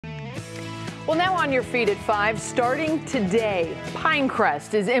Well, now on your feet at 5, starting today,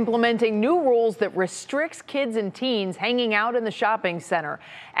 Pinecrest is implementing new rules that restricts kids and teens hanging out in the shopping center.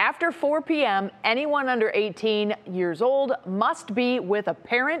 After 4 p.m., anyone under 18 years old must be with a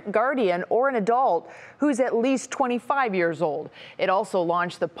parent, guardian, or an adult who's at least 25 years old. It also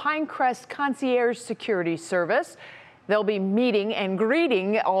launched the Pinecrest Concierge Security Service. They'll be meeting and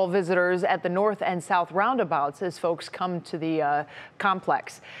greeting all visitors at the north and south roundabouts as folks come to the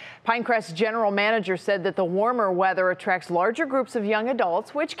complex. Pinecrest general manager said that the warmer weather attracts larger groups of young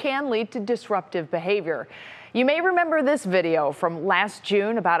adults, which can lead to disruptive behavior. You may remember this video from last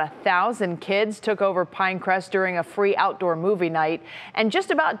June. About 1,000 kids took over Pinecrest during a free outdoor movie night. And just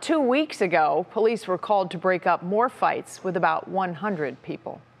about 2 weeks ago, police were called to break up more fights with about 100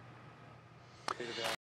 people.